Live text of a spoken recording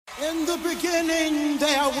In the beginning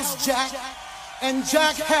there was Jack, and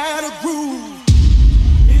Jack had a groove.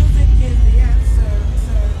 Music is the answer.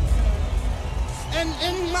 And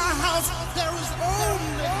in my house there is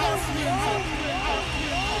only house music.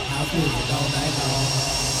 House music all night long.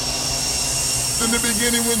 In the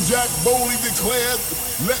beginning when Jack boldly declared,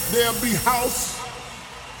 "Let there be house,"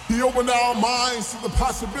 he opened our minds to the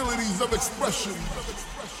possibilities of expression.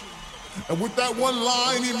 And with that one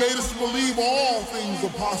line, he made us believe all things are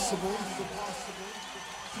possible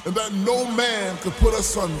and that no man could put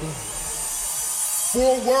us under.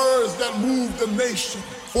 4 words that moved the nation,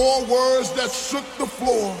 4 words that shook the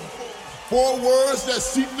floor, 4 words that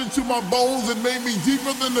seeped into my bones and made me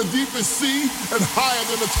deeper than the deepest sea and higher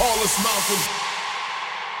than the tallest mountain.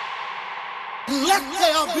 Let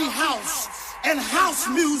there be house, and house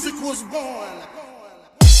music was born.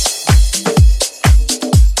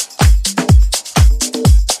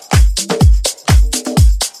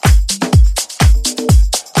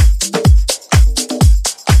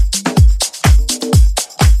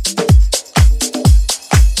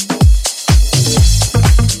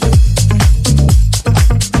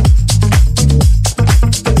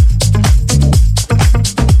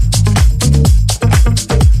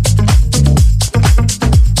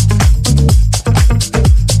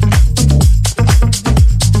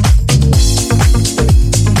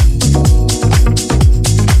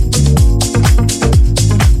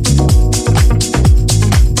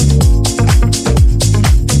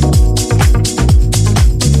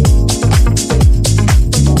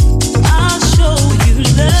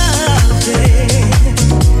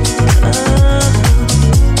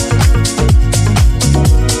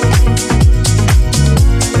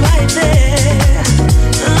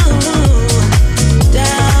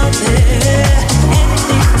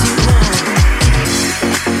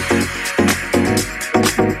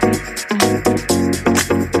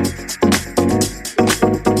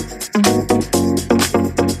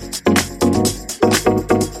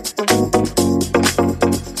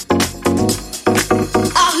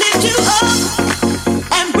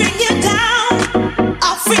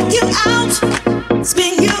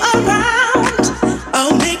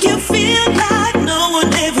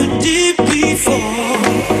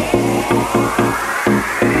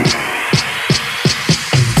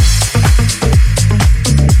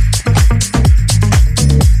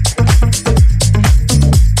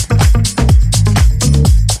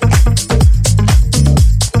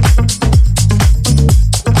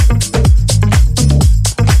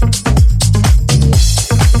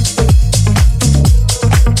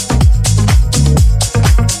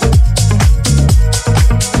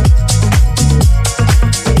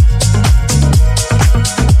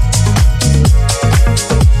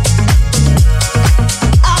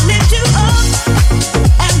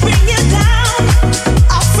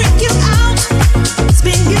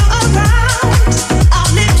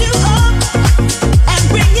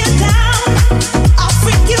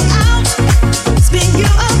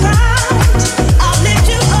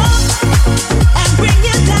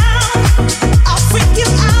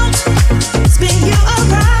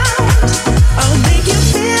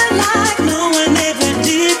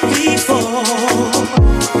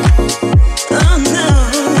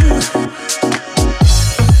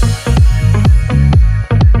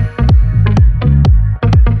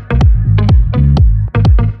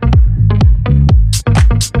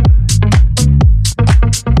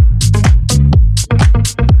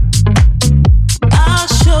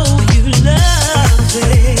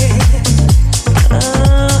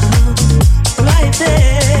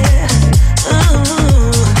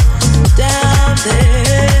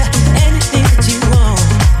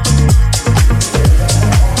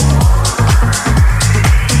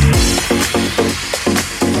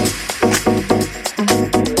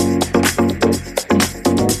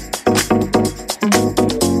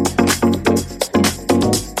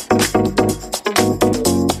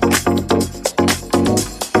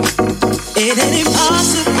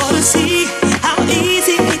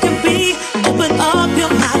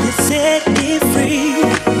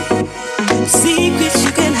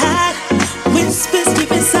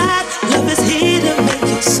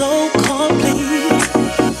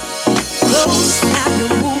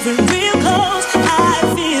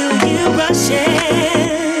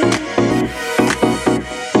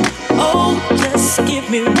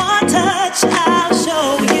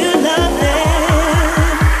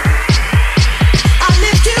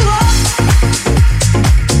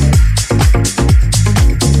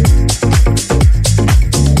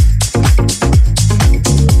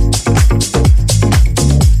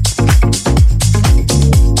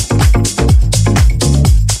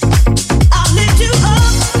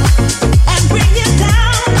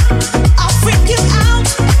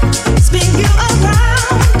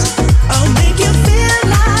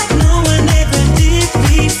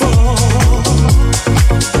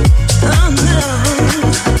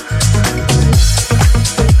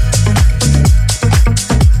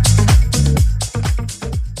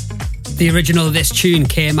 The original of this tune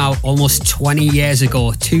came out almost 20 years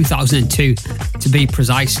ago, 2002 to be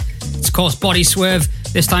precise. It's of course Body Swerve.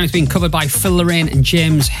 This time it's been covered by Phil Lorraine and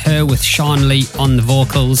James Herr with Sean Lee on the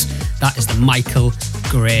vocals. That is the Michael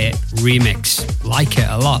Gray remix. Like it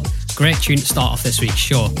a lot. Great tune to start off this week's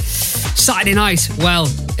show. Saturday night, well,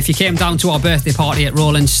 if you came down to our birthday party at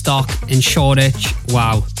Rolling Stock in Shoreditch,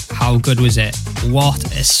 wow, how good was it?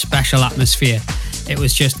 What a special atmosphere. It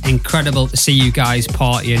was just incredible to see you guys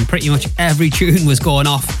partying. Pretty much every tune was going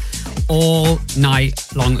off all night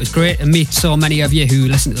long. It was great to meet so many of you who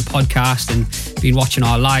listen to the podcast and been watching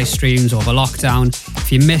our live streams over lockdown.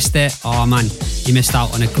 If you missed it, oh man, you missed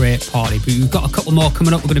out on a great party. But we've got a couple more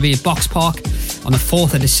coming up. We're going to be at Box Park on the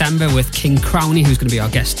 4th of December with King Crowley, who's going to be our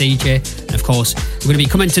guest DJ. And of course, we're going to be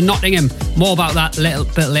coming to Nottingham. More about that a little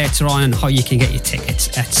bit later on and how you can get your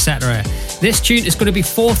tickets, etc. This tune is going to be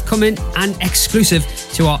forthcoming and exclusive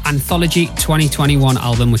to our Anthology 2021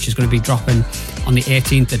 album, which is going to be dropping on the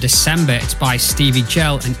 18th of December. It's by Stevie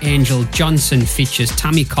Gell and Angel Johnson, features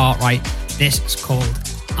Tammy Cartwright. This is called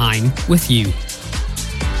I'm With You.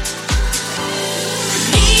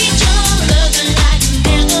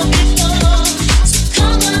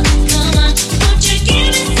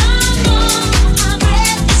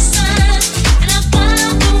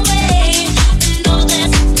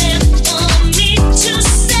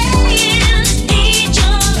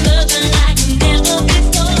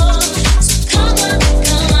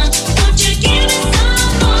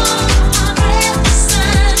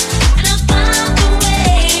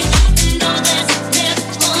 There's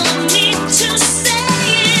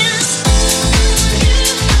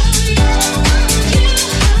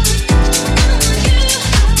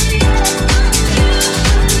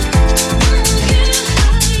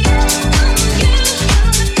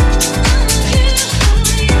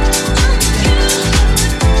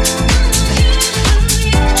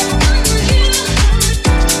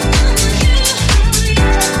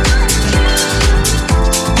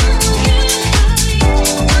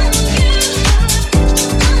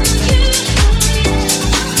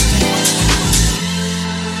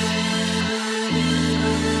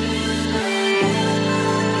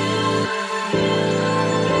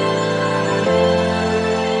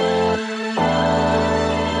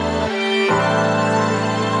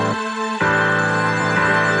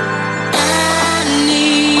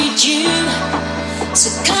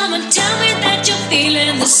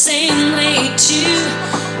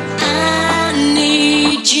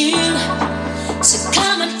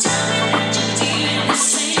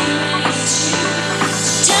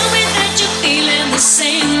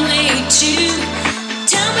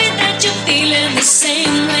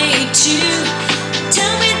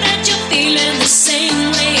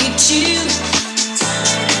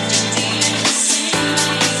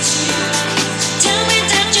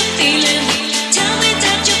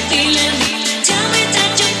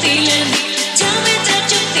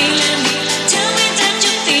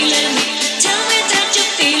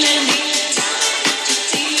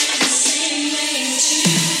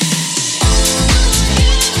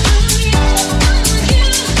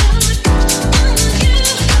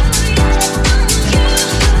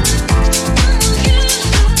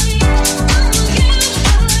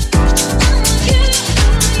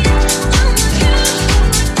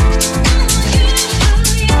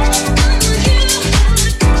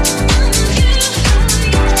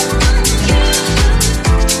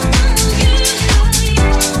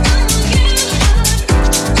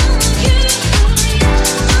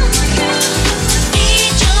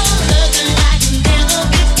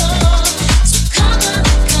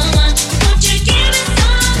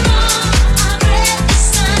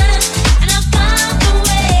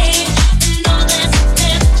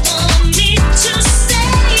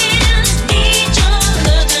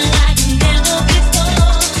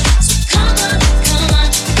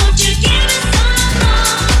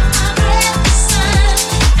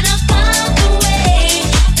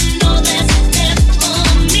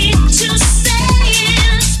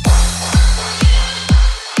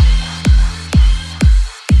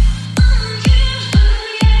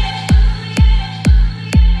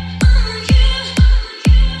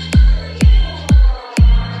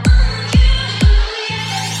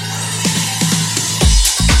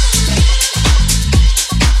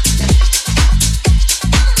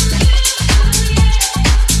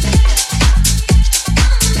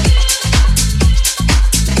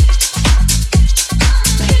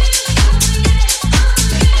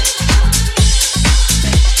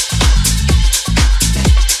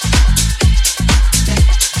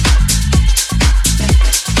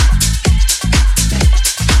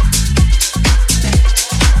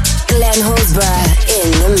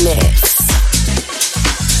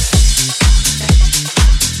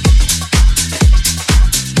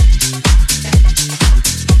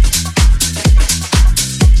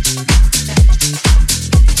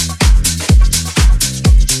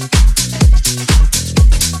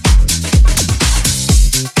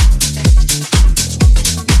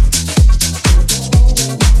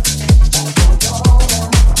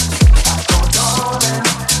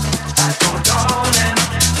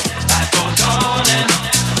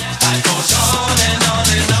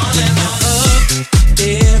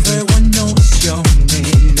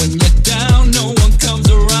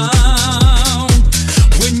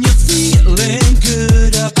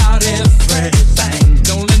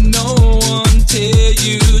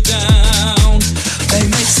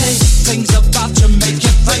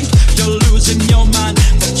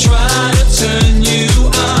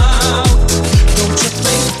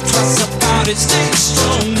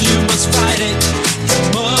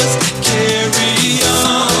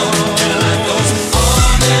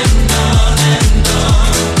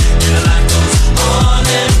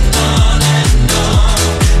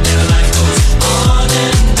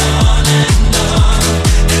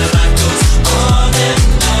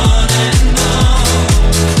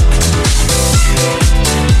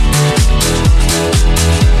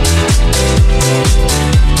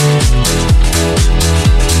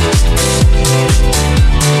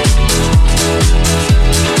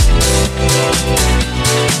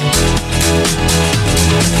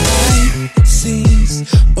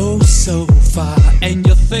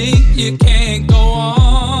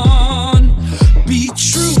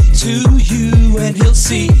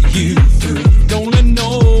see you through. Don't let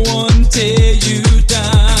no one tear you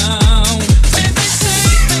down. When they say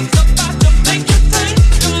things about to make you think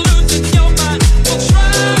you're losing your mind, they'll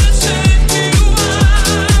try to send you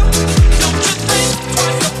out. Don't you think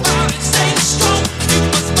twice about it, stay strong, you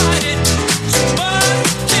must fight it, you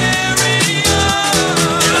must carry on.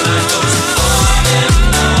 Your life goes on and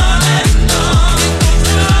on and on.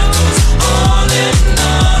 Your life goes on and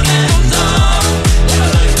on and on. Your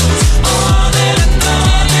life goes on and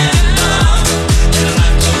on and on. Your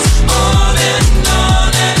life goes on and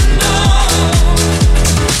on and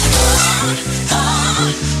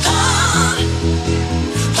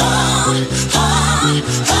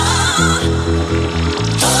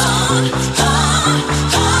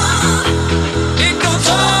it goes on and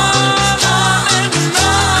on.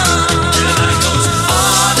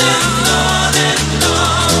 Your life goes on and on and on. Your life goes on and on and on. Your life goes on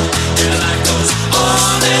and on and on. Your life goes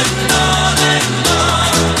on and on and on.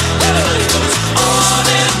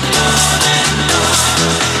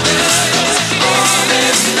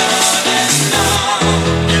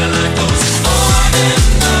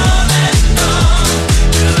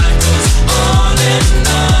 life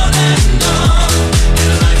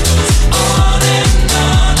goes on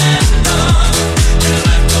and on and on. Your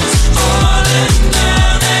life goes on and on and on. Your life goes on and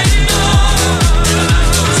on and on. Your life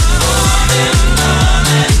goes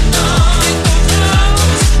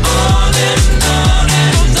on and on and on. Your life goes on and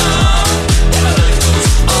on and on. Your life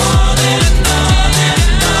goes on and on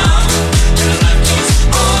and on. Your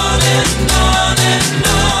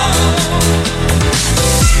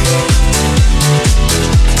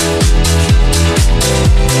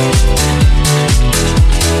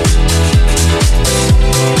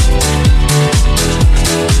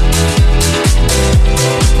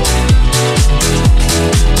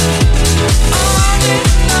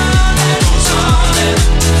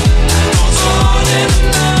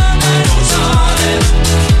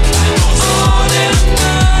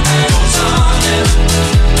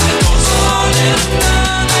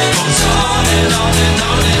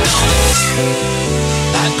goes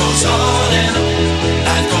on and on and on.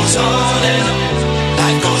 Your life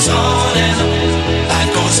goes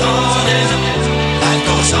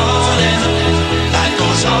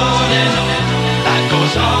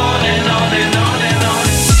on and on and on.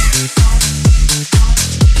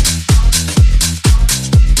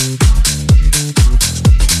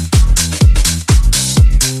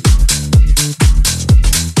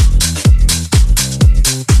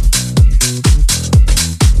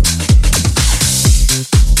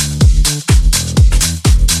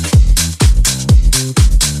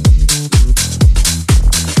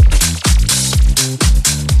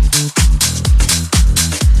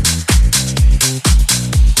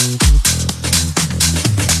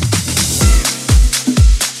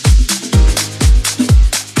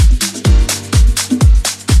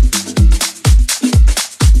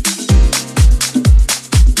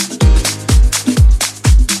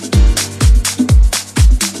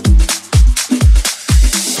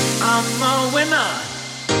 I'm a winner,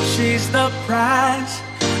 she's the prize.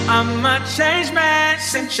 I'm a changed man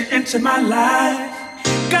since you're into my life.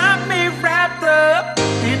 Got me wrapped up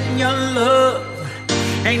in your love.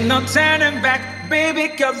 Ain't no turning back, baby,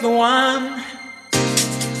 'cause the one,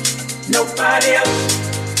 nobody else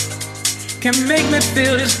can make me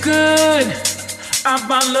feel this good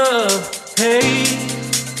about love. Hey,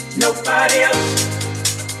 nobody else.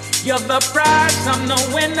 You're the prize, I'm the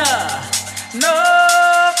winner.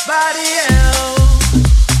 Nobody else.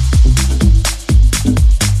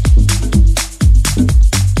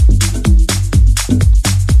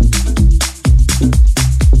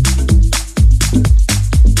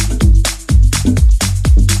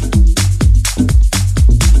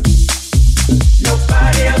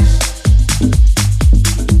 Nobody else.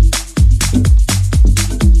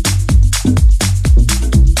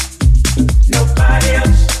 Nobody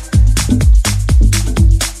else.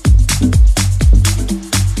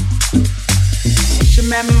 She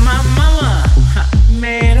met my mama,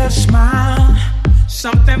 made her smile.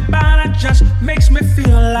 Something about her just makes me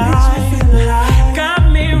feel alive. Got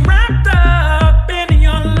me wrapped up in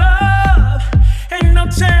your love. Ain't no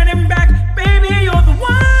turning back, baby, you're the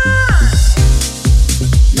one.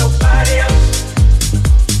 Nobody else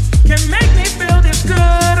can make me feel this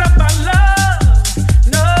good about love.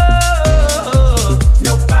 No,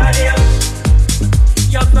 nobody else.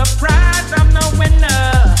 You're the prize, I'm the winner.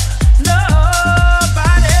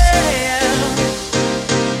 Nobody else.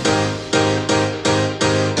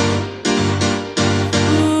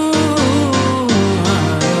 Ooh.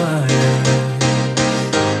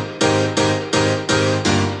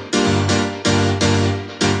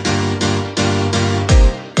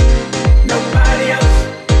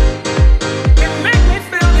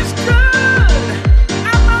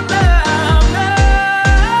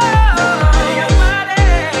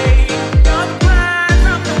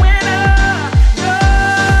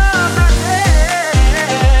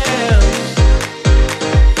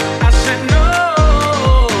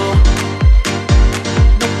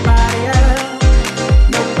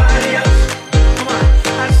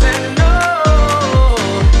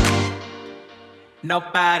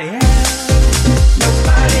 Nobody else.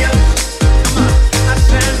 Nobody else. Come on. I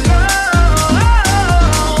said no.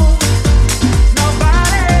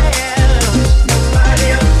 Nobody else. Nobody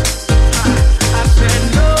else. I said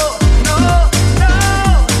no, no, no,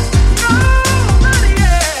 nobody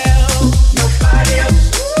else. Nobody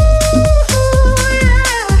else. Ooh,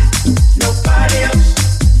 yeah. Nobody else.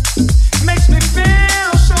 Makes me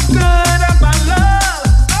feel so good about love.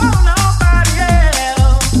 Oh, nobody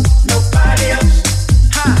else. Nobody else.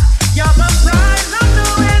 You're the prize I'm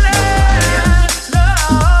doing it.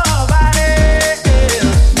 Nobody else.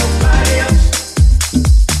 Nobody else.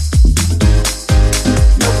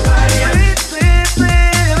 Nobody else. Please,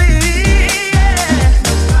 yeah.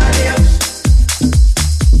 Nobody else.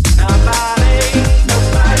 Nobody. Nobody.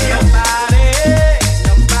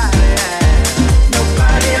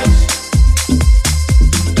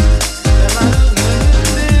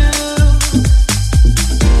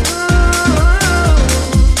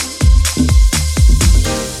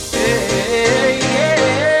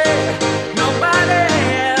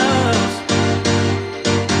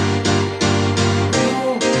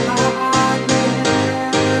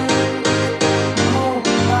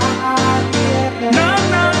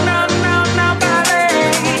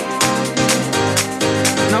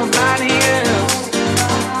 Nobody.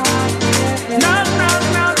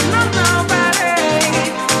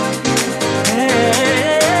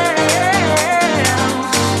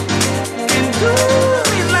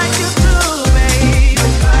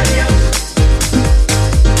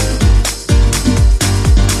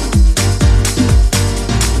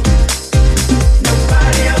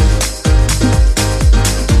 Nobody else.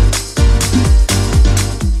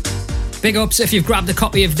 Big ups if you've grabbed a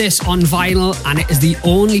copy of this on vinyl, and it is the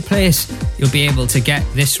only place you'll be able to get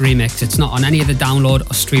this remix. It's not on any of the download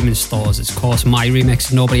or streaming stores. It's of course my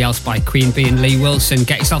remix, Nobody Else by Queen Bee and Lee Wilson.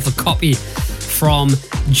 Get yourself a copy from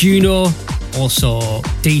Juno, also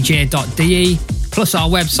dj.de, plus our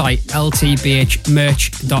website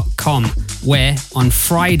ltbhmerch.com, where on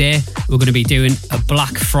Friday we're going to be doing a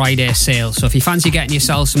Black Friday sale. So if you fancy getting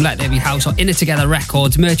yourself some Let There Be House or Inner Together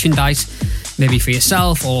Records merchandise, maybe for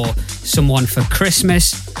yourself or someone for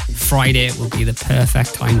Christmas, Friday will be the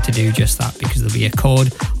perfect time to do just that, because there'll be a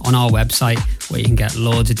code on our website where you can get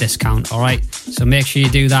loads of discount. All right, so make sure you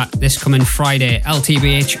do that this coming Friday.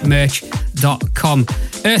 ltbhmerch.com.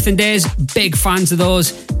 Earth and Days, big fans of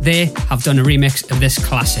those. They have done a remix of this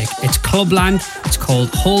classic. It's Clubland. It's called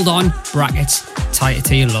Hold On brackets Tighter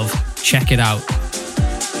to Your Love. Check it out.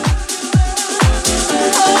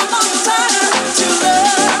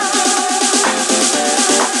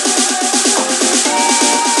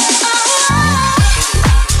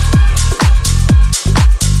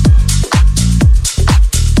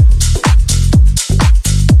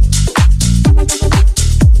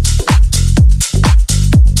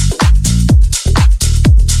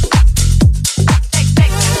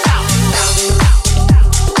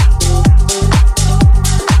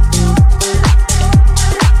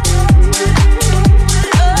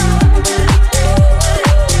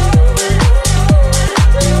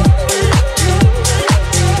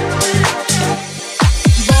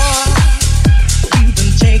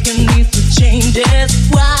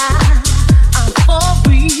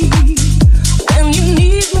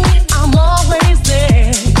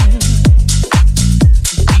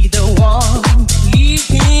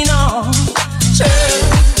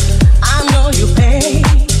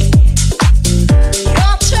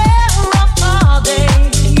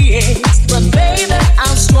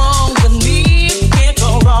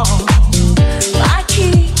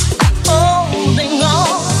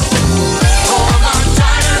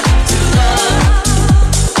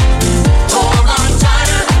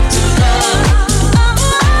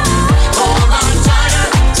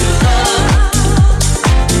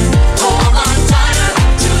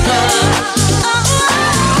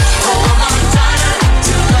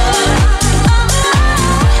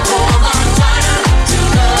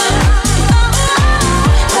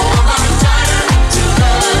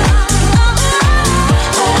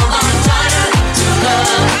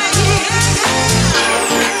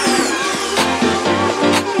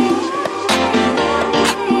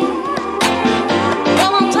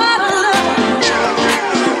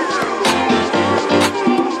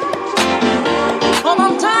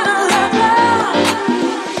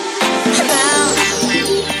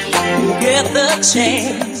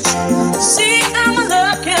 chance. See how my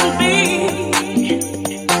love can be.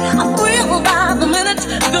 I thrill by the minute,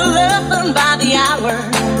 good love by the hour.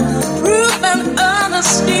 Proof and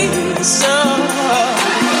honesty. So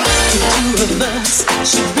the two of us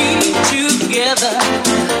should be together,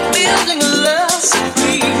 building a love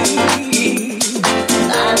supreme.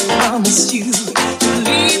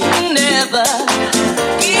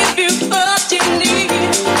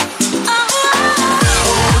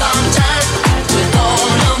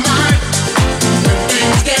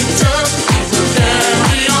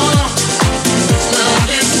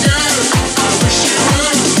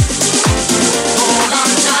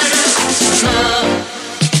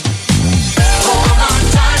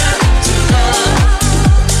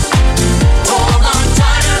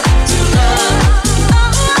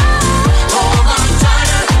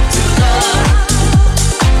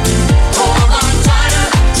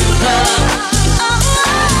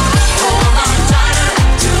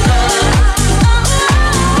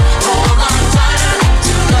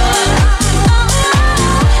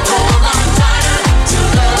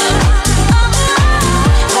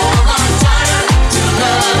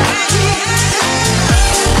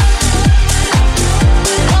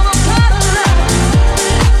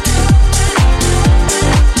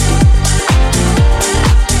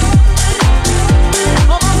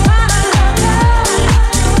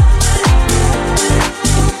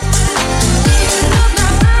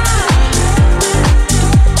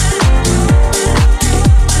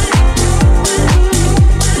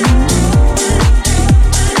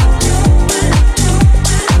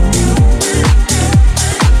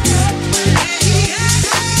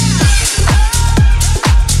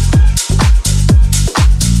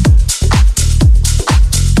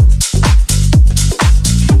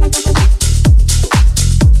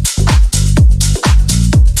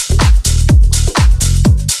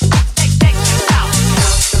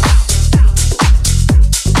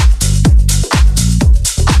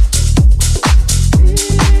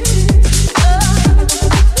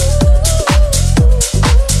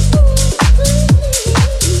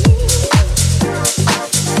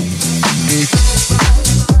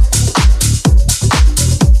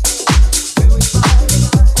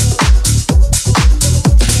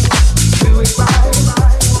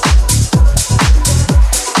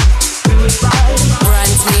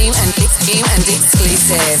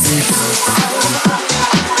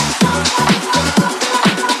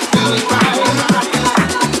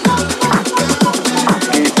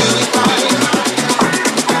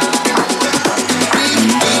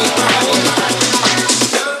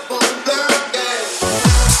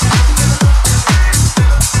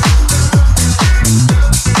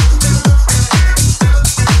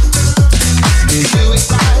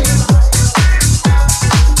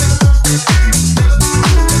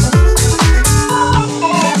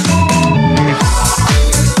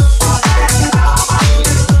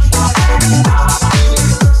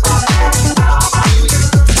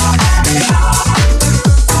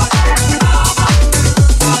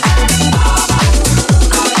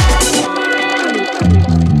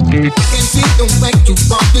 you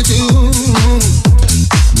want to do.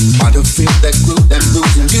 Want to feel that groove that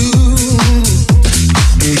moves in you.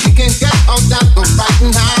 You can get on that go right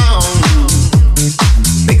now.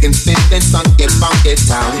 Making fit and funky, funky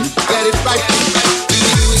town. Get it right, do it right. Do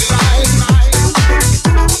it right.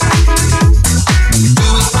 Do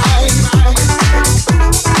it right. Do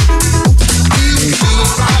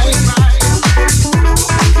it right.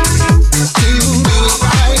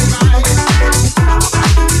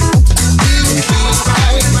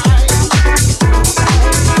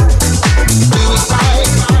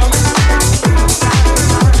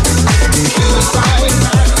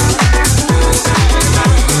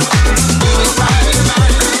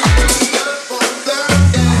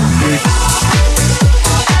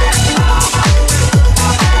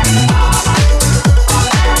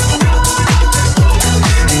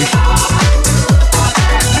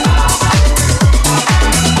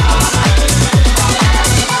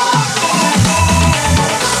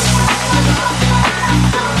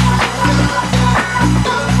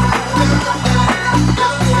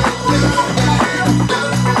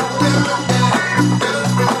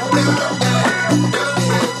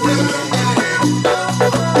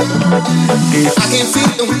 I can feel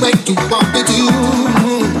the way you want to do.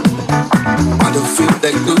 Want to feel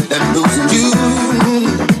that good that moves in you.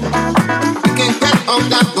 We can get on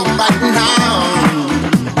that go right now.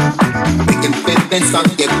 We can fit and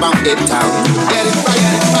start get round it town. Get it right,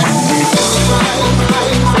 get it right. Do it right, right,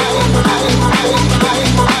 right, right, right, right, right.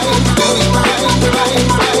 Do it right, right, right, right,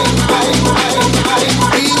 right, right.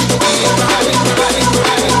 Do it right, right, right, right,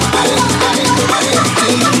 right, right. Do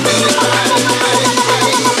it right.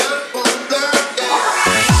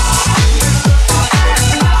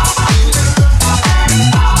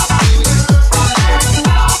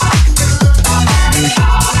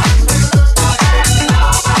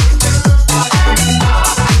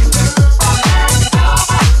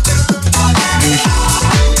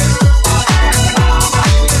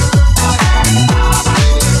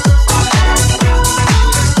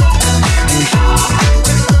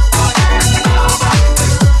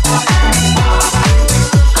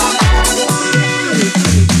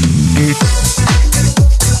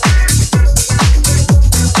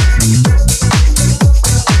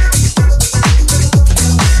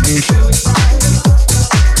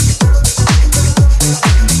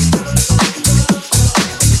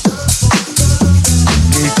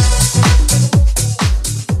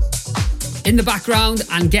 In the background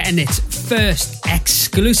and getting its first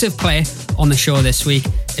exclusive play on the show this week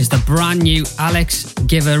is the brand new Alex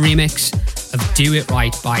Giver remix of Do It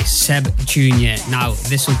Right by Seb Jr. Now,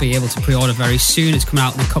 this will be able to pre-order very soon. It's coming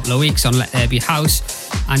out in a couple of weeks on Let There Be House.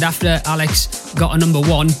 And after Alex got a number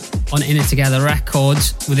one on In It Together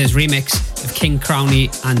Records with his remix of King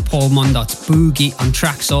Crowney and Paul Mondot's Boogie on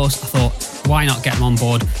Traxsource, I thought, why not get him on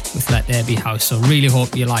board with Let There Be House? So really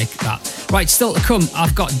hope you like that. Right, still to come,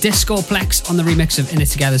 I've got Discoplex on the remix of In It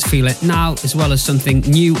Together's Feel It Now, as well as something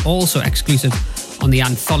new, also exclusive on the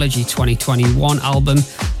Anthology 2021 album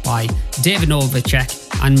by David Novacek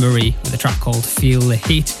and Marie with a track called Feel the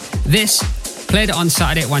Heat. This, played it on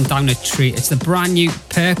Saturday, it went down a treat. It's the brand new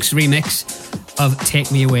Perks remix of Take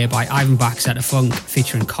Me Away by Ivan Backsetter Funk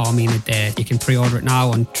featuring Carmine Adair. You can pre-order it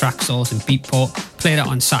now on Traxsource and Beatport. Played it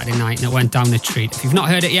on Saturday night and it went down a treat. If you've not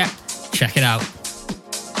heard it yet, check it out.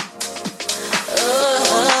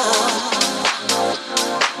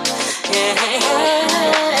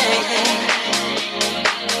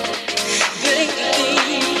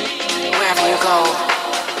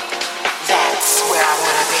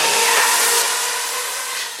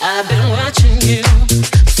 I've been watching you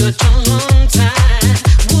such a long time.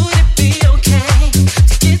 Would it be okay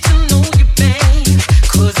to get to know you, babe?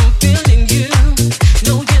 'Cause I'm feeling you.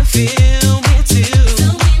 Know you feel me too.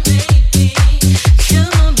 Tell me, baby.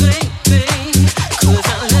 Come on, baby. 'Cause I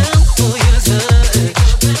love for your touch.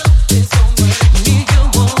 Need your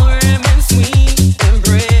warm and sweet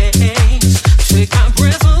embrace. Take my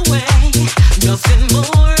breath away. Nothing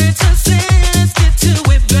more to say. Let's get to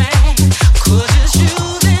it, babe. 'Cause it's you.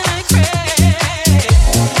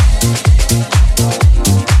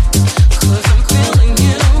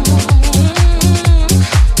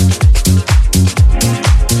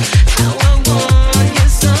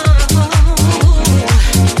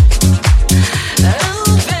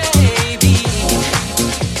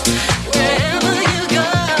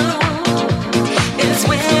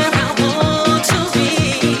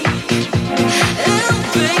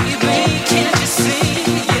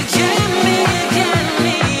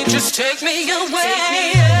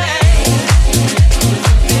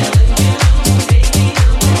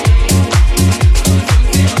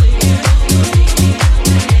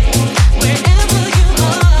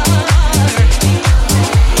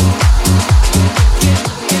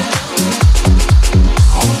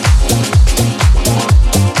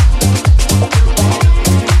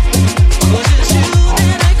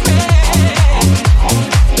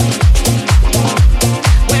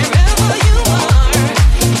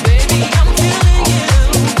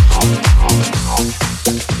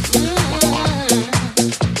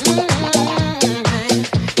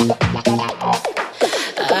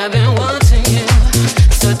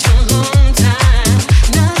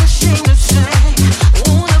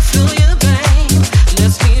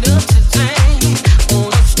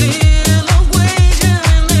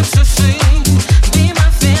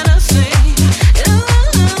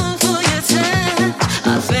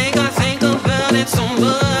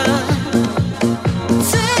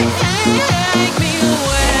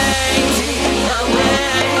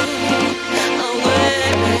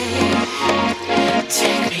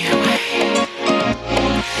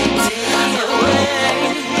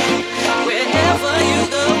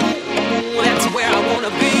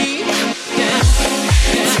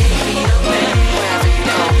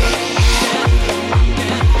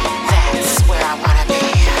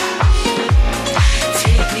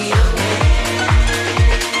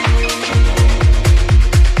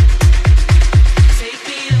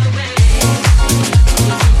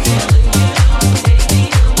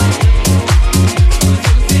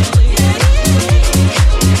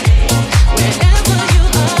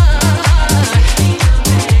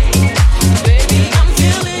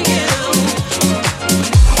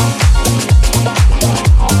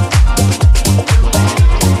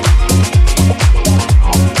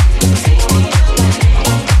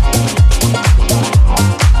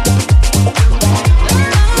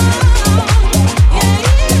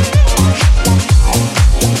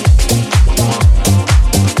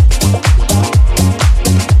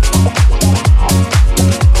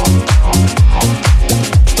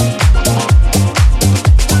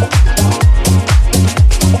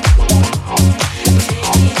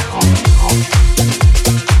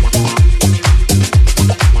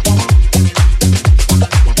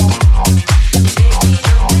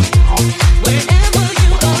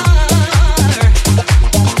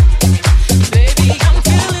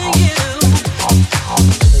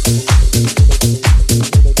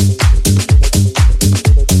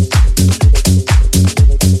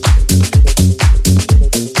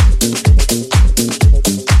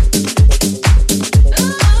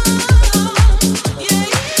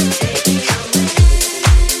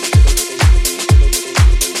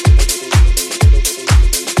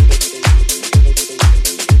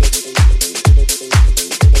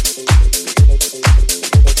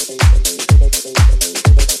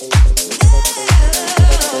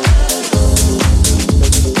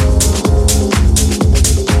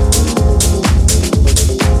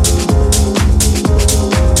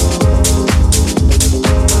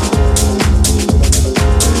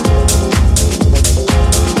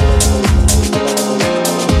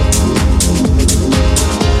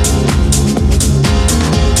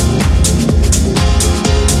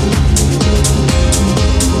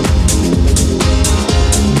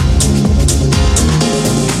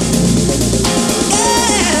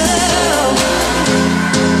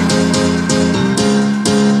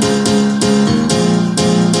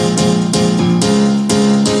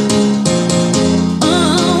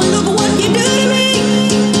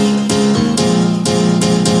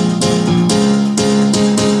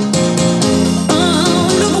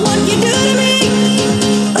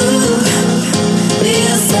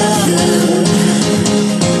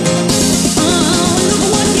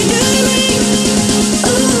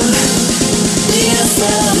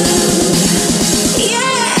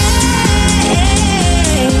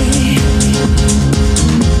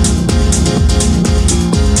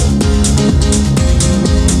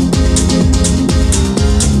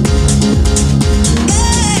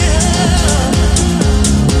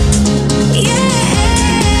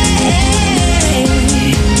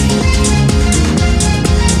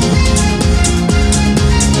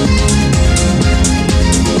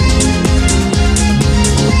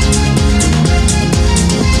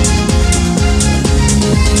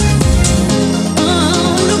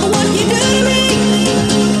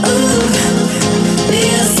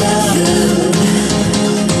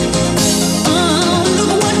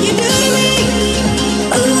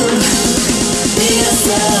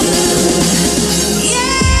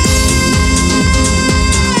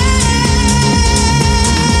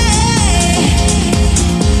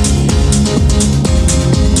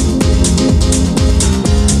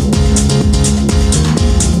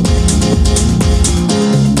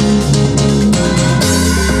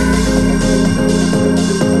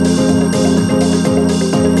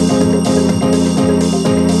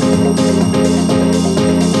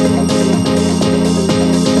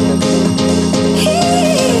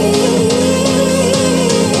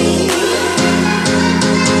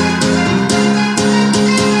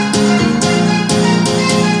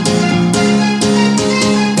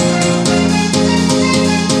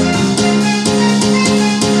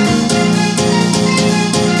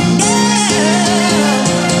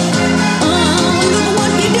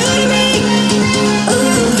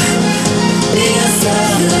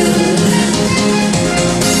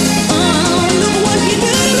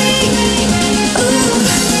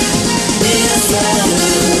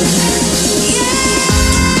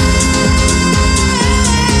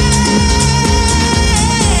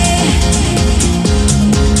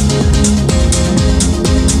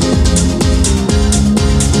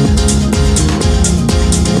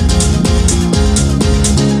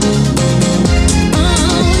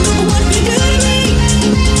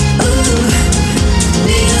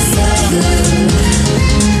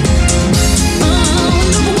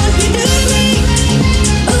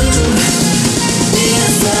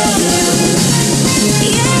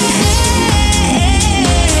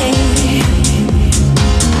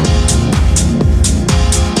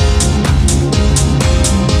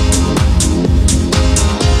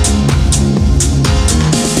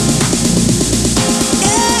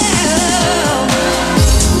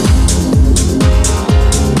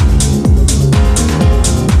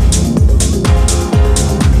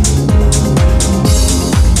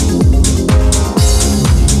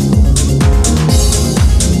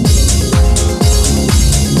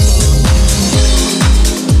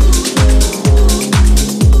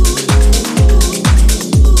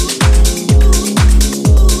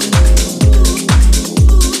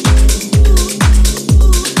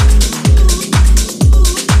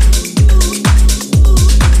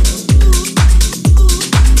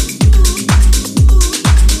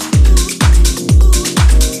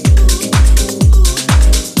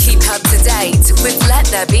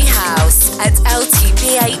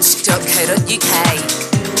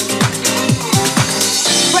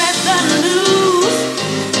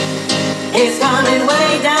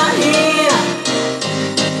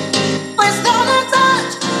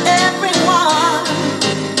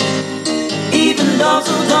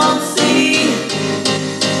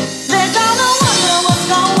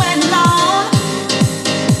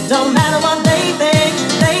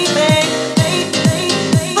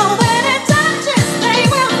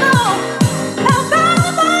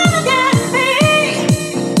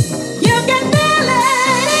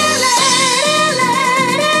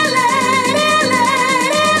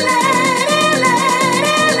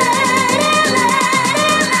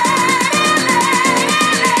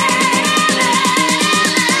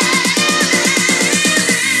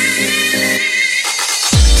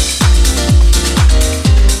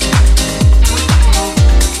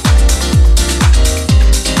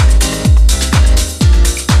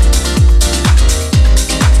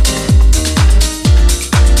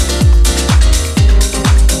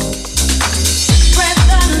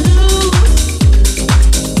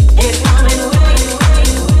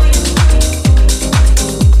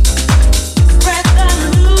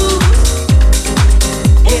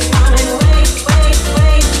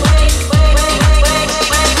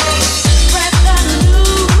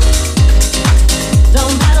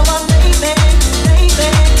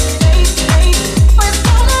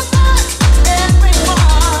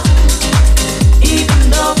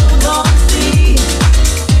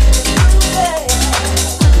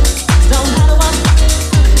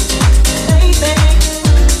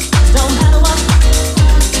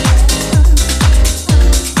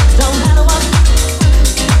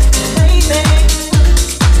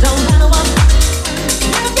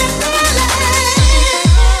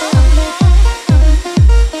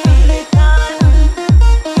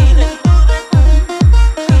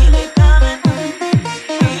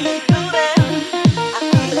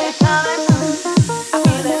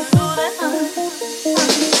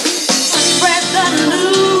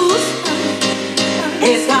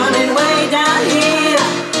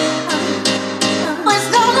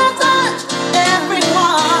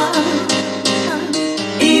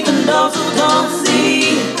 those who don't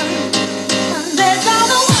see. There's all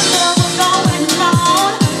the wonder what's going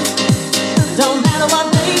on. Don't matter what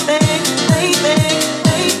they think, they think,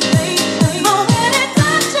 they think. But when it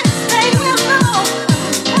touches, they will know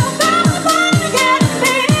how powerful it can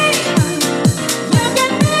be. You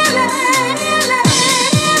can feel it, feel it, feel it,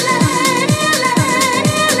 feel it,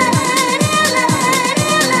 feel it,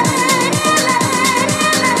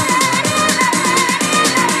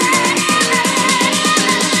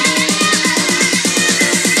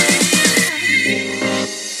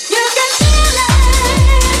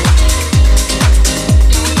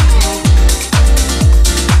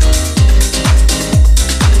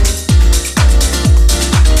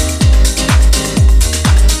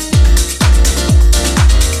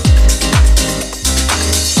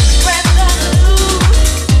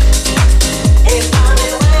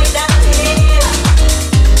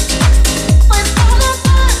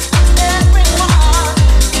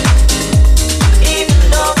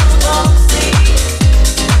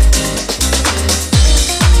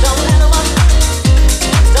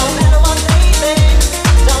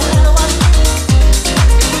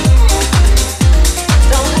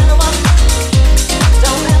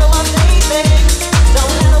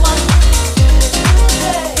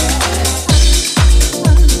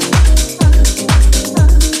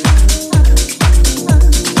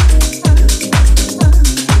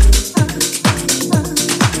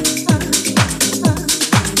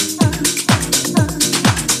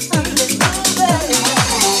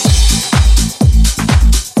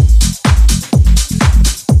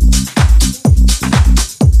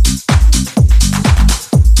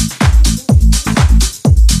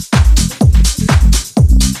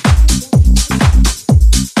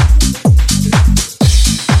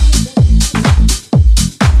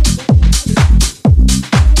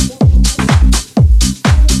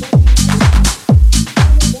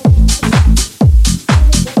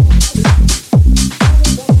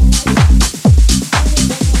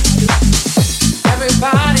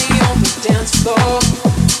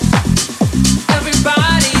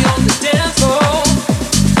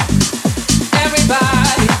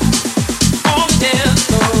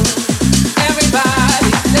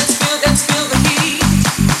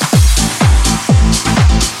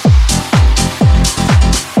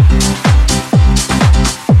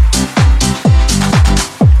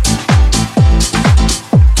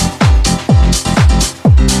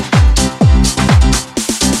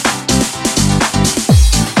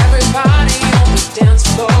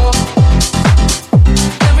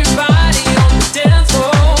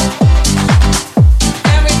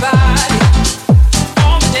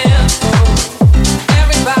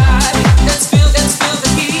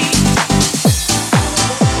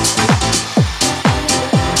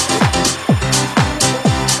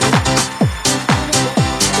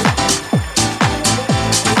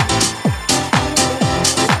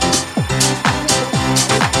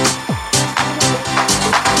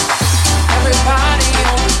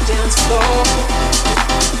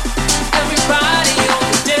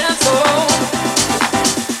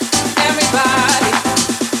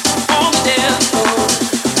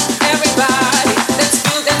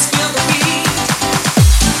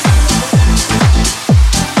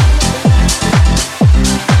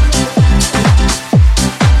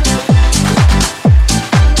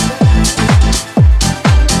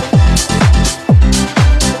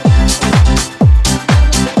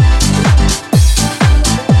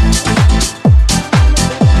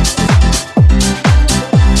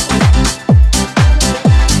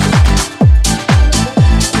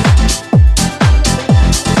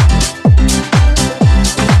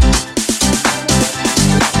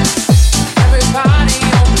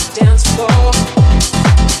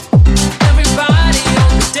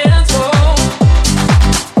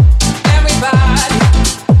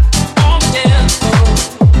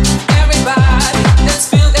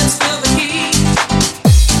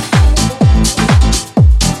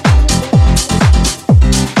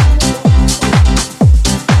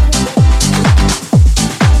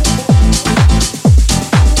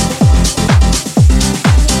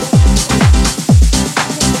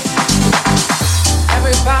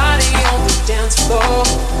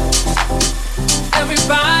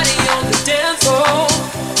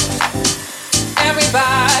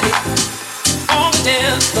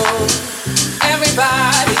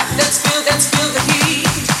 Everybody, let's feel the heat.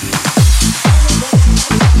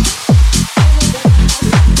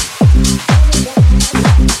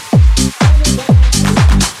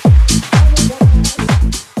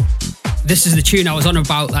 This is the tune I was on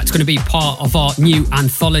about. That's going to be part of our new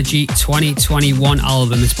Anthology 2021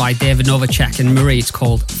 album. It's by David Novacek and Marie. It's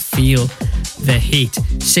called Feel the heat.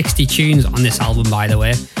 60 tunes on this album, by the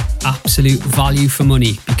way. Absolute value for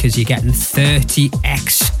money because you're getting 30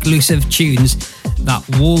 exclusive tunes that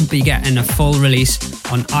won't be getting a full release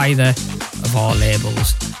on either of our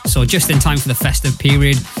labels. So just in time for the festive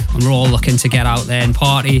period when we're all looking to get out there and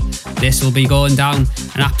party, this will be going down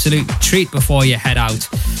an absolute treat before you head out.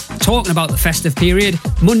 Talking about the festive period,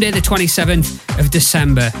 Monday the 27th of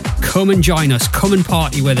December, come and join us, come and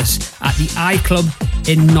party with us at the iClub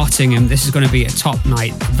in Nottingham. This is going to be a top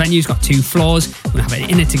night. The venue's got 2 floors. We're going to have an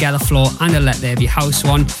In It Together floor and a Let There Be House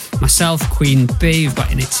one. Myself, Queen B, we've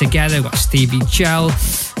got In It Together, we've got Stevie Gel,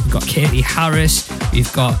 we've got Katie Harris,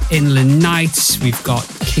 we've got Inland Nights, we've got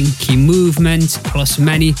Kinky Movement, plus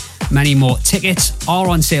many, many more. Tickets are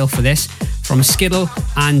on sale for this from Skiddle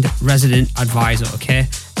and Resident Advisor, okay?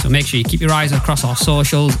 So make sure you keep your eyes across our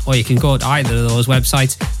socials, or you can go to either of those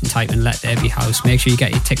websites and type in Let There Be House. Make sure you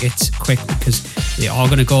get your tickets quick because they are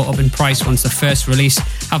going to go up in price once the first release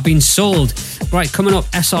have been sold. Right, coming up,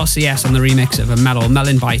 SRCS on the remix of A Mellow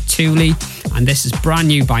Melon by Thule, and this is brand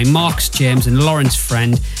new by Marks, James and Lawrence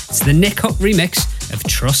Friend. It's the Nick Huck remix of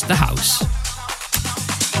Trust the House.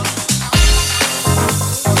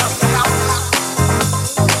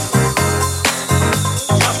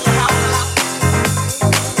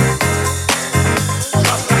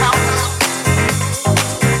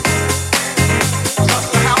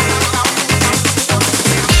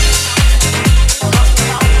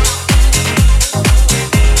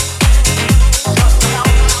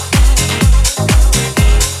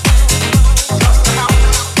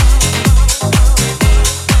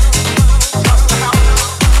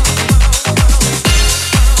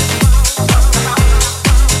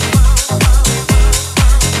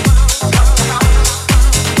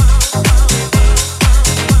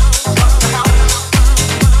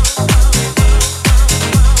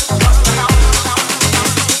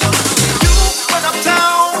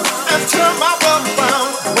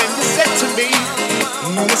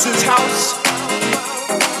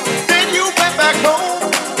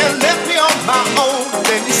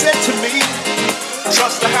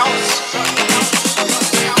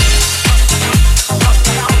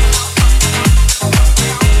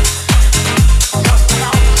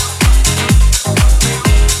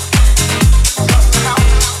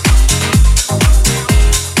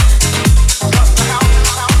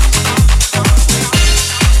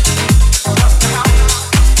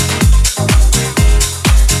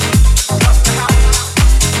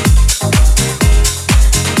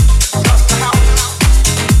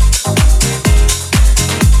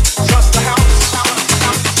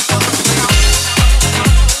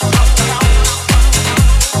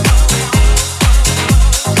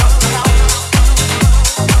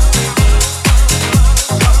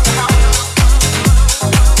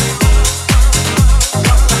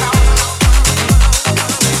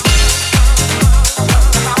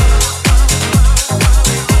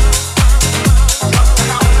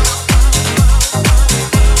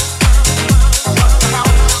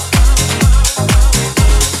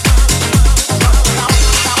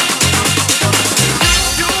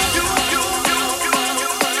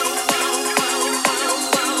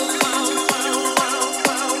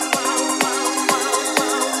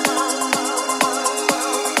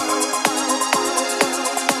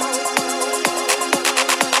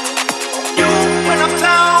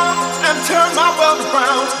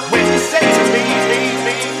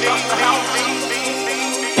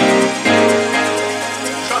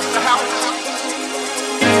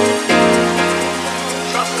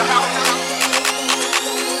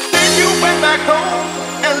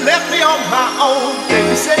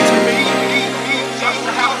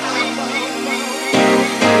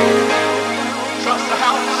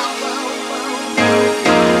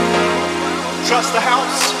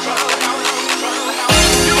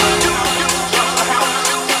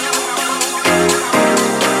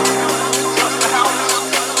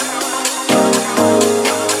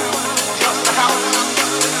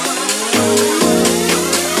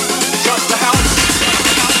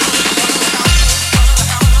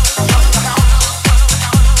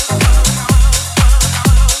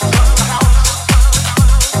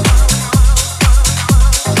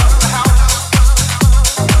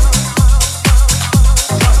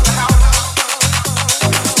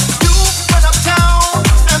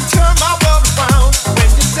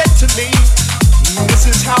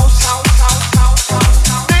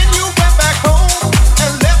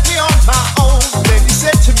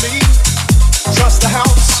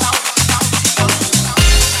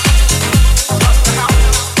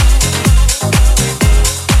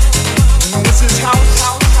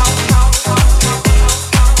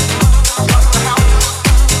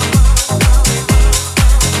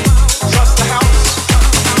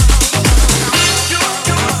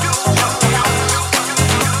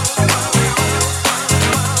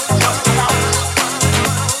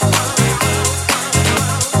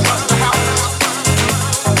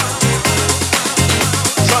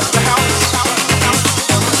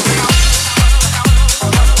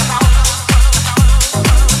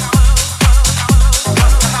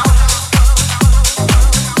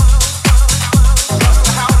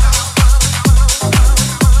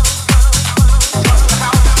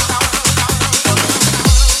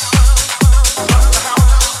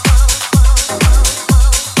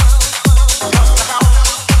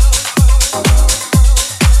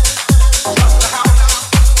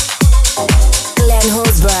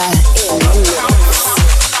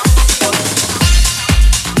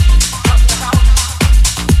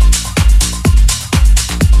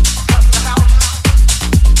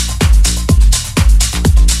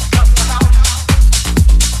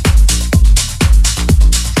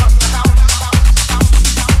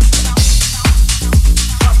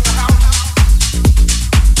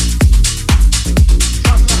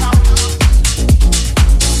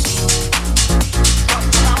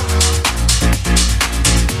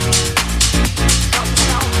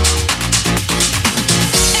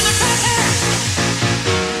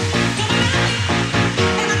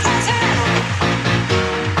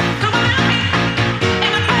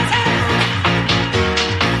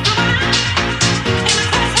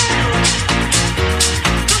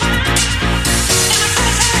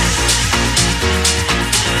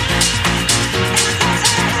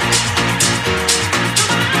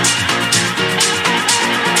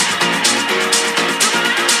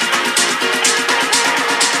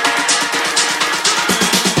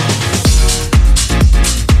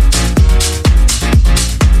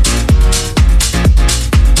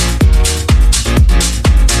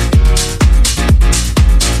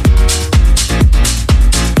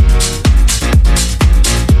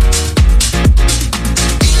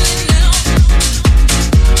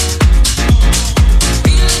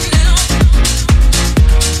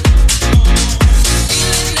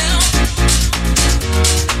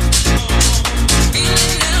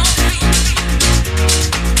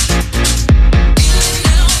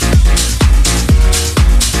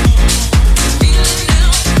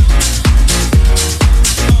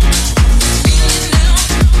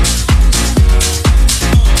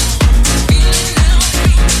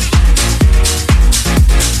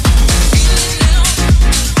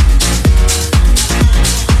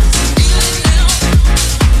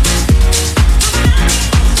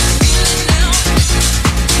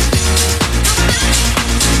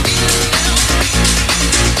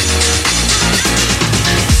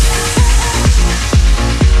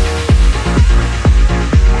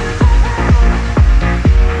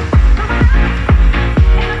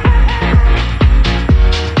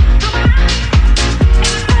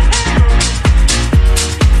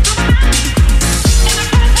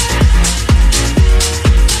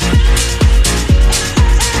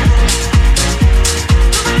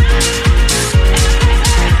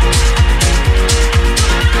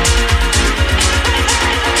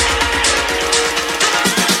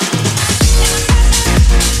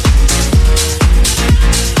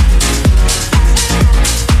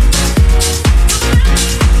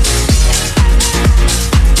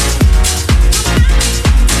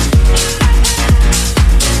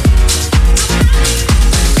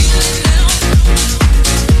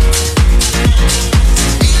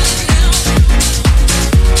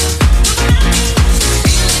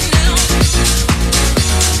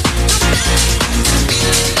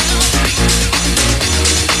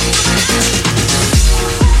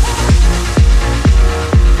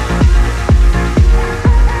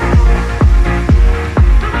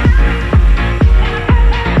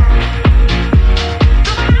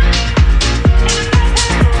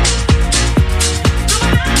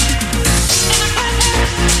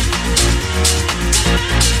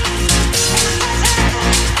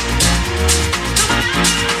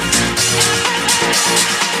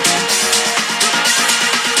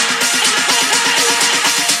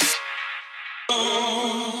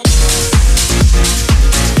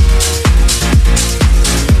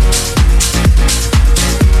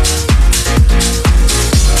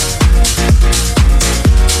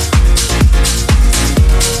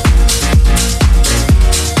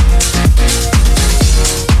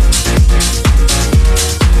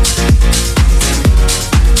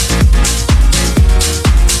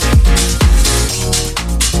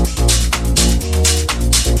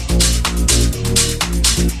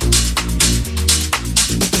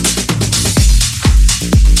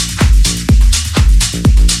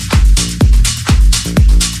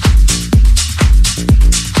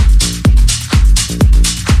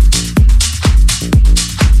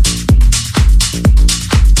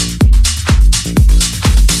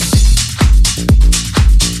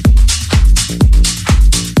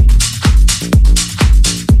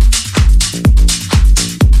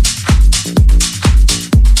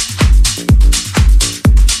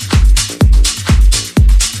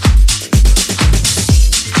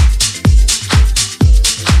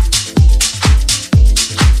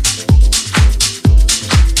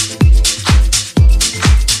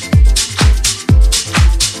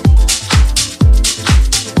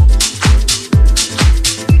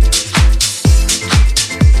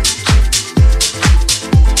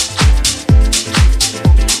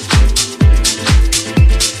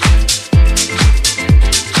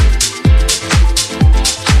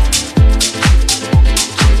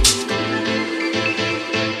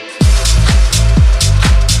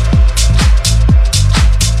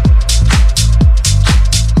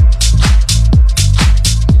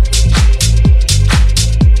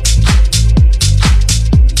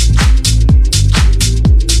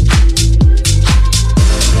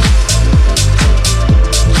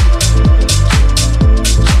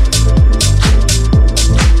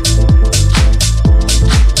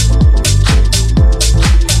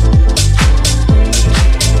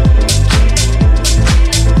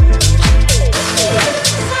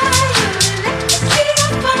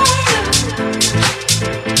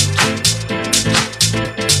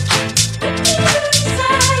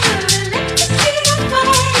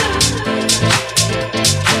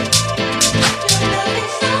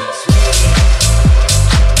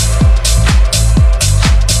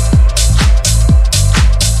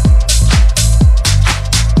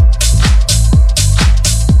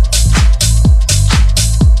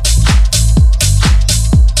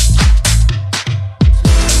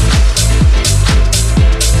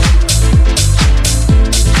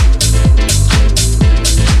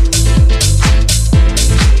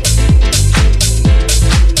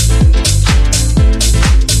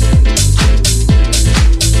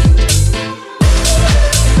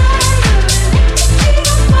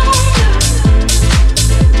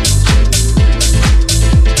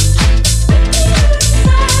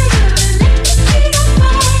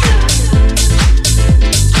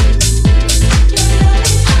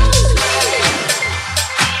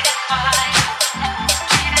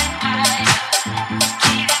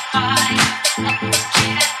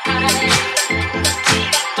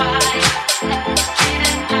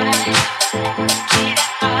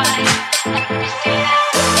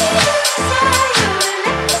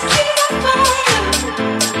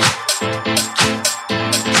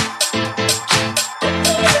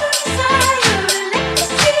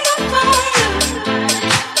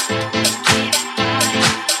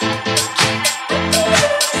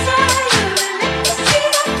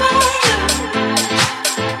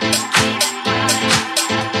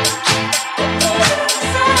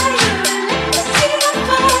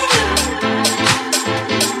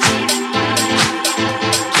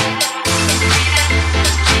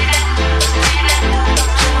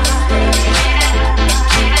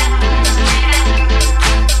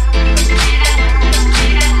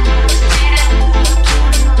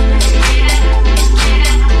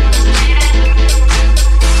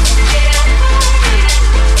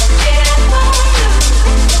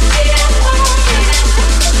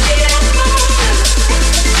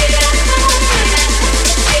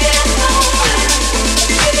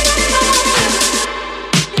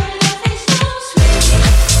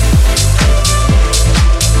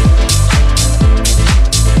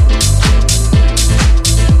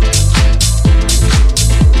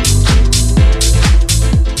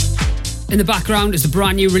 In the background is the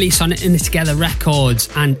brand new release on In It Together Records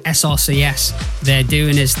and SRCS. They're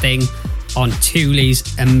doing his thing on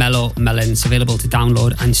Thule's and Mellow Melons, available to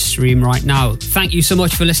download and stream right now. Thank you so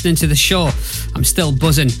much for listening to the show. I'm still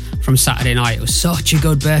buzzing from Saturday night. It was such a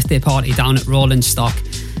good birthday party down at Rolling Stock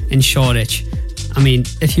in Shoreditch. I mean,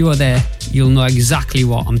 if you were there, you'll know exactly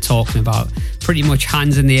what I'm talking about. Pretty much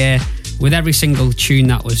hands in the air with every single tune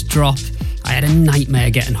that was dropped. I had a nightmare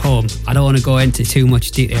getting home. I don't want to go into too much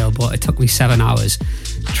detail, but it took me 7 hours.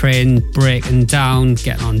 Train breaking down,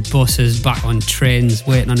 getting on buses, back on trains,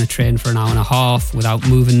 waiting on a train for an hour and a half without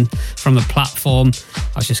moving from the platform.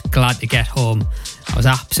 I was just glad to get home. I was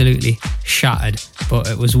absolutely shattered, but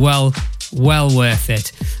it was well worth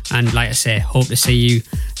it. And like I say, hope to see you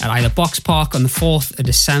at either Box Park on the 4th of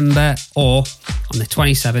December or on the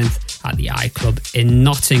 27th at the iClub in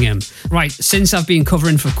Nottingham. Right, since I've been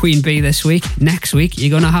covering for Queen Bee this week, next week you're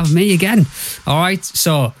going to have me again. All right,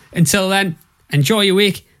 so until then, enjoy your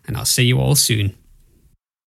week and I'll see you all soon.